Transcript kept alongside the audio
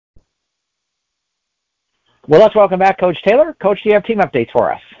Well, let's welcome back Coach Taylor. Coach, do you have team updates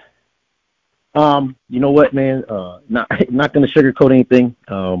for us? You know what, man? Not going to sugarcoat anything.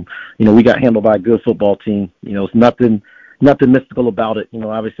 We got handled by a good football team. It's nothing mystical about it.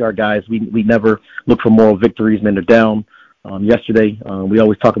 Obviously our guys, we never look for moral victories, man. They're down. Yesterday, we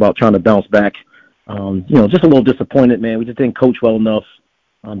always talk about trying to bounce back. Just a little disappointed, man. We just didn't coach well enough,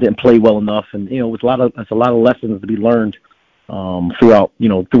 didn't play well enough, and it's a lot of lessons to be learned throughout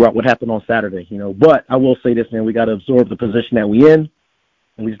what happened on Saturday. But I will say this, man. We got to absorb the position that we in.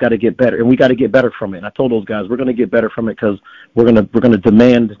 And we just got to get better, and we got to get better from it. And I told those guys we're going to get better from it because we're going to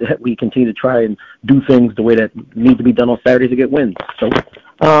demand that we continue to try and do things the way that need to be done on Saturdays to get wins. So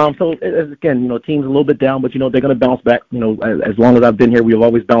again, team's a little bit down, but they're going to bounce back. As long as I've been here, we've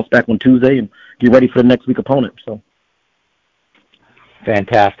always bounced back on Tuesday and get ready for the next week opponent. So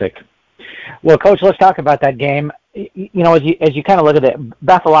fantastic. Well, Coach, let's talk about that game. As you kind of look at it,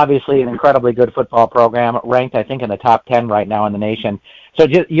 Bethel obviously an incredibly good football program, ranked I think in the top 10 right now in the nation. So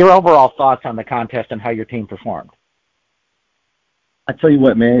just your overall thoughts on the contest and how your team performed. I tell you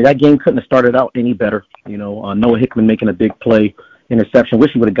what, man, that game couldn't have started out any better. Noah Hickman making a big play, interception.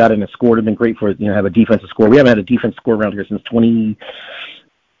 Wish he would have got in and scored. It'd been great for have a defensive score. We haven't had a defensive score around here since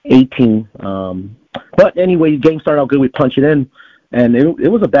 2018. But anyway, the game started out good. We punched it in, and it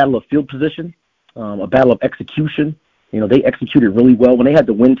was a battle of field position. A battle of execution. They executed really well. When they had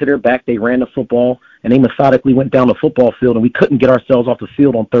the wind to their back, they ran the football, and they methodically went down the football field, and we couldn't get ourselves off the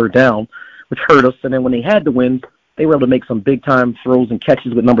field on third down, which hurt us. And then when they had the wind, they were able to make some big-time throws and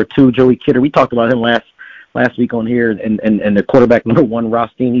catches with number 2, Joey Kidder. We talked about him last week on here, and the quarterback, number 1,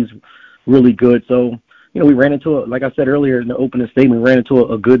 Rothstein, he's really good. So, we ran into like I said earlier in the opening statement, we ran into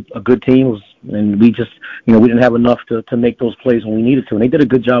a good team, and we just, we didn't have enough to make those plays when we needed to. And they did a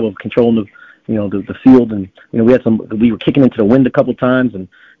good job of controlling the field, and we were kicking into the wind a couple times, and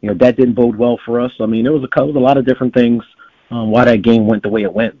that didn't bode well for us. I mean, there was a lot of different things why that game went the way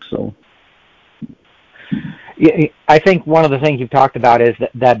it went. So, yeah, I think one of the things you've talked about is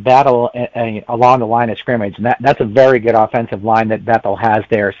that battle along the line of scrimmage, and that's a very good offensive line that Bethel has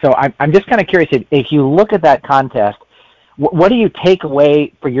there. So I'm just kind of curious if you look at that contest, what do you take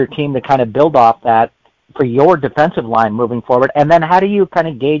away for your team to kind of build off that for your defensive line moving forward? And then how do you kind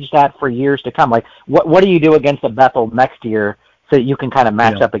of gauge that for years to come? Like, what do you do against the Bethel next year so that you can kind of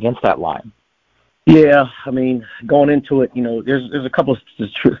match up against that line? Yeah, I mean, going into it, there's a couple of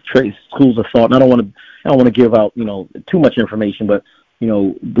schools of thought, and I don't want to give out, too much information, but,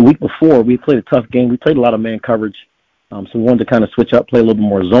 the week before we played a tough game. We played a lot of man coverage, so we wanted to kind of switch up, play a little bit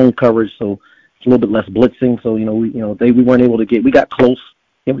more zone coverage, so it's a little bit less blitzing. So, we weren't able to we got close.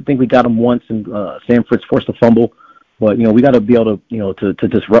 I think we got them once, and Sam Fritz forced a fumble. But, we got to be able to, to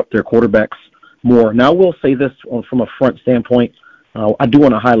disrupt their quarterbacks more. Now, I will say this from a front standpoint. I do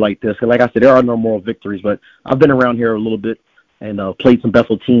want to highlight this. Like I said, there are no moral victories, but I've been around here a little bit and played some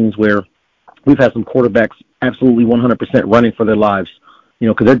Bethel teams where we've had some quarterbacks absolutely 100% running for their lives,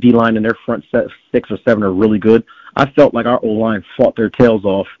 because their D-line and their front 6 or 7 are really good. I felt like our O-line fought their tails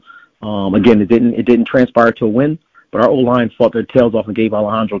off. Again, it didn't transpire to a win, but our O-line fought their tails off and gave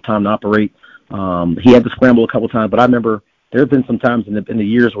Alejandro time to operate. He had to scramble a couple times, but I remember there have been some times in the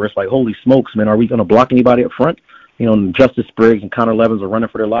years where it's like, holy smokes, man, are we going to block anybody up front? Justice Briggs and Connor Levins are running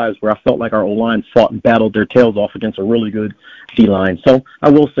for their lives, where I felt like our O-line fought and battled their tails off against a really good D-line. So I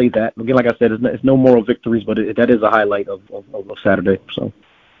will say that. Again, like I said, it's no moral victories, but that is a highlight of Saturday. So.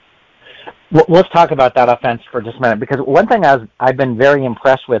 Well, let's talk about that offense for just a minute, because one thing I've been very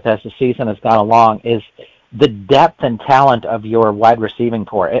impressed with as the season has gone along is the depth and talent of your wide receiving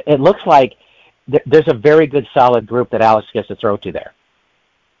core. It looks like there's a very good, solid group that Alex gets to throw to there.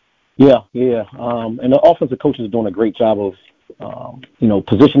 Yeah. And the offensive coaches are doing a great job of,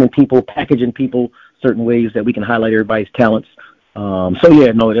 positioning people, packaging people certain ways that we can highlight everybody's talents. That's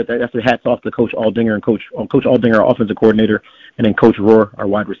the hats off to Coach Aldinger and Coach Aldinger, our offensive coordinator, and then Coach Rohr, our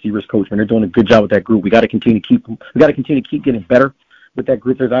wide receivers coach. And they're doing a good job with that group. We got to continue to keep getting better with that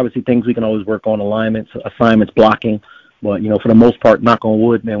group. There's obviously things we can always work on: alignments, assignments, blocking. But for the most part, knock on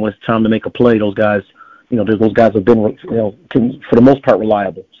wood, man, when it's time to make a play, those guys, those guys have been, for the most part,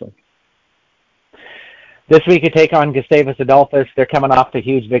 reliable. So. This week you take on Gustavus Adolphus. They're coming off the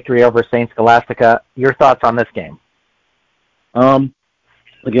huge victory over St. Scholastica. Your thoughts on this game?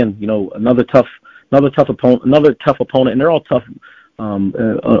 Again, another tough opponent, and they're all tough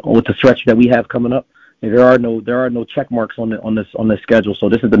with the stretch that we have coming up. And there are no check marks on this schedule. So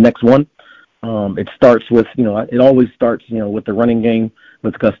this is the next one. It starts with it always starts with the running game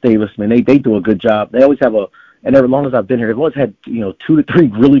with Gustavus. I mean, they do a good job. They always have and as long as I've been here, they've always had 2 to 3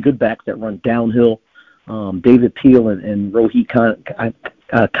 really good backs that run downhill. David Peel and Rohit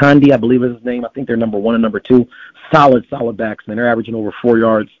Condi, I believe is his name. I think they're number 1 and number 2. Solid backs, man. They're averaging over 4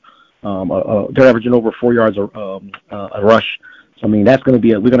 yards. They're averaging over 4 yards a rush. So, I mean, that's going to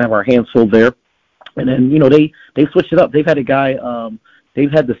be we're going to have our hands full there. And then, they switched it up. They've had a guy,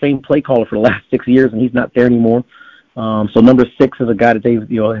 they've had the same play caller for the last 6 years, and he's not there anymore. So number 6 is a guy that they've,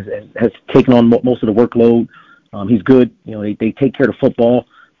 has taken on most of the workload. He's good. They take care of the football.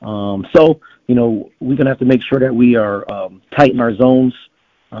 So, we're going to have to make sure that we are tight in our zones.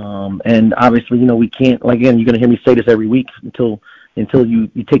 And obviously, we can't, again, you're going to hear me say this every week until you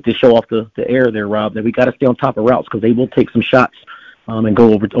take the show off the air there, Rob, that we got to stay on top of routes because they will take some shots and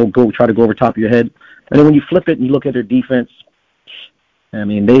try to go over top of your head. And then when you flip it and you look at their defense, I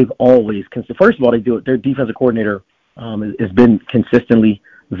mean, they've always, first of all, their defensive coordinator has been consistently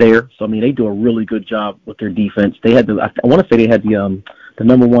there. So, I mean, they do a really good job with their defense. They had I want to say they had the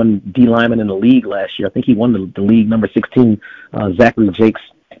number 1 D lineman in the league last year. I think he won the league, number 16, Zachary Jakes,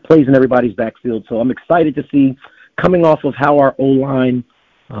 plays in everybody's backfield. So I'm excited to see, coming off of how our O-line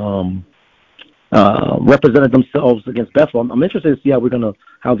represented themselves against Bethel. I'm interested to see how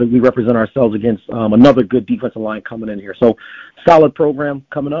we represent ourselves against another good defensive line coming in here. So solid program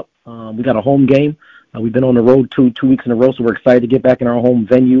coming up. We got a home game. We've been on the road 2 weeks in a row, so we're excited to get back in our home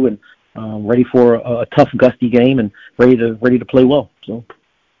venue and ready for a tough, gusty game and ready to play well. So.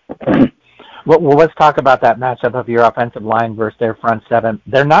 Well, let's talk about that matchup of your offensive line versus their front seven.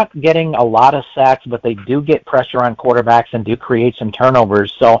 They're not getting a lot of sacks, but they do get pressure on quarterbacks and do create some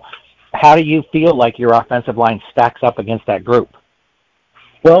turnovers. So how do you feel like your offensive line stacks up against that group?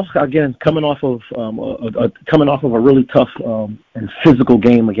 Well, again, coming off of a really tough and physical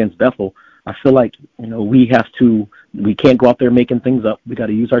game against Bethel, I feel like we can't go out there making things up. We got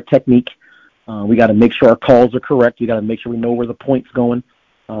to use our technique. We got to make sure our calls are correct. We got to make sure we know where the point's going.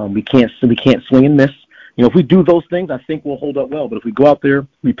 We can't swing and miss. If we do those things, I think we'll hold up well. But if we go out there,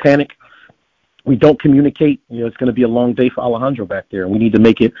 we panic, we don't communicate, it's going to be a long day for Alejandro back there. And we need to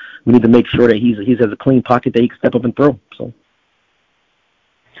make sure that he has a clean pocket that he can step up and throw. So.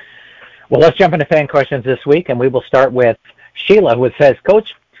 Well, let's jump into fan questions this week, and we will start with Sheila, who says,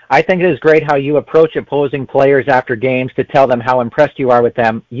 Coach, I think it is great how you approach opposing players after games to tell them how impressed you are with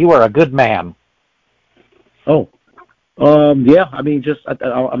them. You are a good man. Oh, yeah. I mean,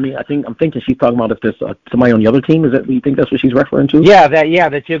 I'm thinking she's talking about if there's somebody on the other team. You think that's what she's referring to? Yeah,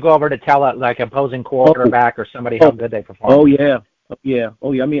 that you go over to tell opposing quarterback or somebody how good they perform. Oh yeah. I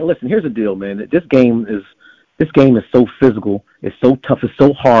mean, listen. Here's the deal, man. This game is so physical. It's so tough. It's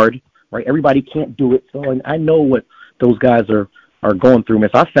so hard. Right? Everybody can't do it. So, and I know what those guys are going through, man.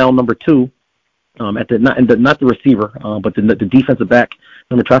 So I found number 2 at not the receiver, but the defensive back.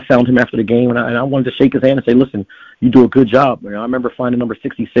 Number 2, I found him after the game, and I wanted to shake his hand and say, listen, you do a good job. I remember finding number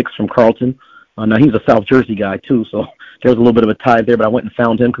 66 from Carlton. Now, he's a South Jersey guy, too, so there's a little bit of a tie there, but I went and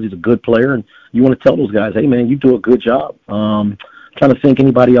found him because he's a good player, and you want to tell those guys, hey, man, you do a good job. Trying to think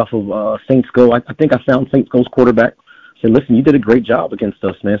anybody off of Saints Go. I think I found Saints Go's quarterback. Said, listen, you did a great job against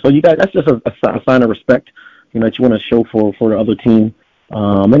us, man. So you guys, that's just a sign of respect, that you want to show for the other team.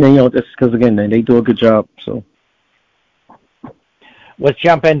 And then, just because, again, they do a good job, so. Let's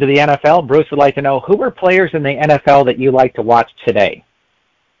jump into the NFL. Bruce would like to know, who are players in the NFL that you like to watch today?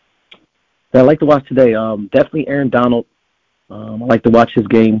 That I like to watch today? Definitely Aaron Donald. I like to watch his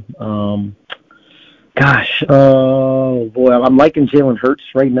game. I'm liking Jalen Hurts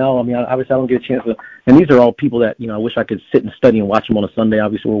right now. I mean, obviously I don't get a chance to, and these are all people that, I wish I could sit and study and watch them on a Sunday.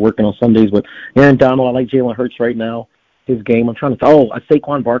 Obviously we're working on Sundays, but Aaron Donald, I like Jalen Hurts right now. His game. I'm trying to,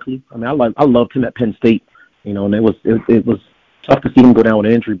 Saquon Barkley. I mean, I loved him at Penn State, and it was tough to see him go down with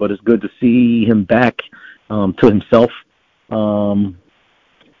an injury, but it's good to see him back to himself.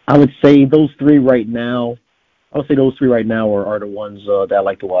 I would say those 3 right now. Are the ones that I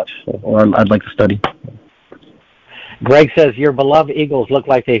like to watch or I'd like to study. Greg says, your beloved Eagles look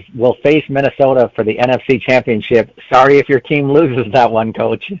like they will face Minnesota for the NFC Championship. Sorry if your team loses that one,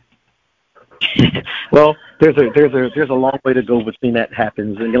 Coach. Well, there's a long way to go between that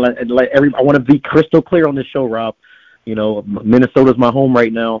happens. And I want to be crystal clear on this show, Rob. Minnesota's my home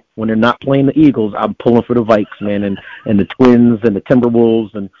right now. When they're not playing the Eagles, I'm pulling for the Vikes, man, and the Twins and the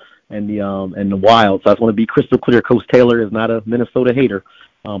Timberwolves and the Wild. So I just want to be crystal clear. Coach Taylor is not a Minnesota hater,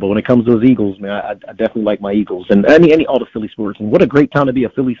 but when it comes to those Eagles, man, I definitely like my Eagles and all the Philly sports. And what a great time to be a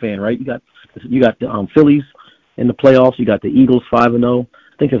Philly fan, right? You got the Phillies in the playoffs. You got the Eagles 5-0. I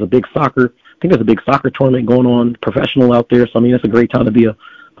think there's a big soccer tournament going on, professional out there. So I mean, it's a great time to be a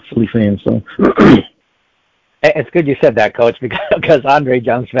Philly fan. So. It's good you said that, Coach, because Andre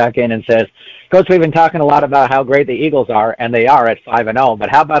jumps back in and says, Coach, we've been talking a lot about how great the Eagles are, and they are at 5-0, but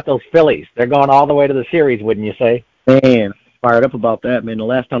how about those Phillies? They're going all the way to the series, wouldn't you say? Man, fired up about that, man. The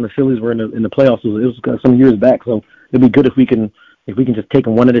last time the Phillies were in the playoffs was some years back, so it'd be good if we can just take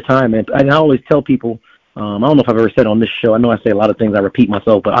them one at a time. And I always tell people, I don't know if I've ever said on this show. I know I say a lot of things, I repeat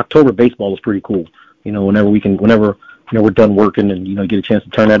myself, but October baseball is pretty cool. Whenever we're done working and get a chance to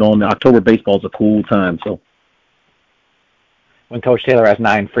turn that on, October baseball is a cool time. So when Coach Taylor has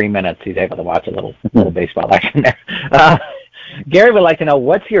 9 free minutes, he's able to watch a little baseball action there. Gary would like to know,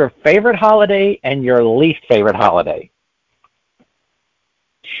 what's your favorite holiday and your least favorite holiday?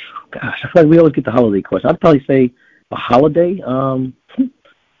 Gosh, I feel like we always get the holiday question. I'd probably say a holiday.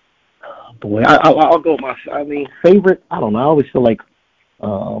 Boy, I'll go with favorite. I don't know. I always feel like,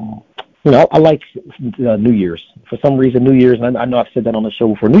 I like New Year's. For some reason, New Year's, and I know I've said that on the show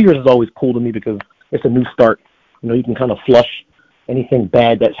before, New Year's is always cool to me because it's a new start. You can kind of flush anything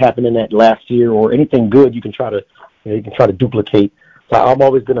bad that's happened in that last year, or anything good you can try to duplicate. So I've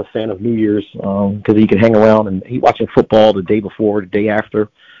always been a fan of New Year's because you can hang around and watching football the day before, the day after.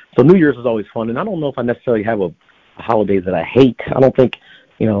 So New Year's is always fun, and I don't know if I necessarily have a holiday that I hate. I don't think,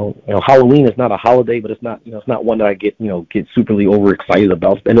 Halloween is not a holiday, but it's not, it's not one that I get superly overexcited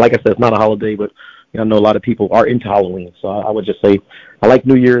about. And like I said, it's not a holiday, but I know a lot of people are into Halloween. So I would just say I like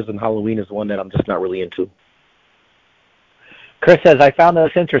New Year's, and Halloween is one that I'm just not really into. Chris says, I found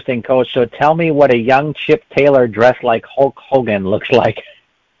this interesting, Coach, so tell me what a young Chip Taylor dressed like Hulk Hogan looks like.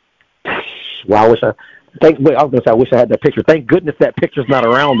 Wow, I wish I had that picture. Thank goodness that picture's not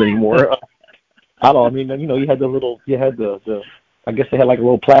around anymore. You had the I guess they had like a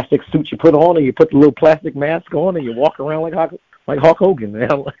little plastic suit you put on, and you put the little plastic mask on, and you walk around like Hulk Hogan, man.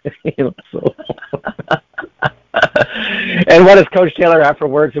 So. And what does Coach Taylor have for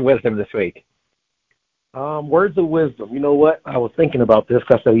words of wisdom this week? Words of wisdom. You know what? I was thinking about this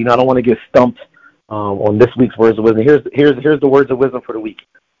because I said, I don't want to get stumped on this week's words of wisdom. Here's the words of wisdom for the week.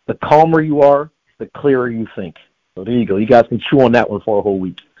 The calmer you are, the clearer you think. So there you go. You guys can chew on that one for a whole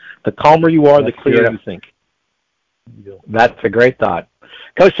week. The calmer you are, the clearer you think. That's a great thought.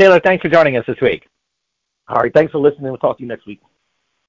 Coach Taylor, thanks for joining us this week. All right. Thanks for listening. We'll talk to you next week.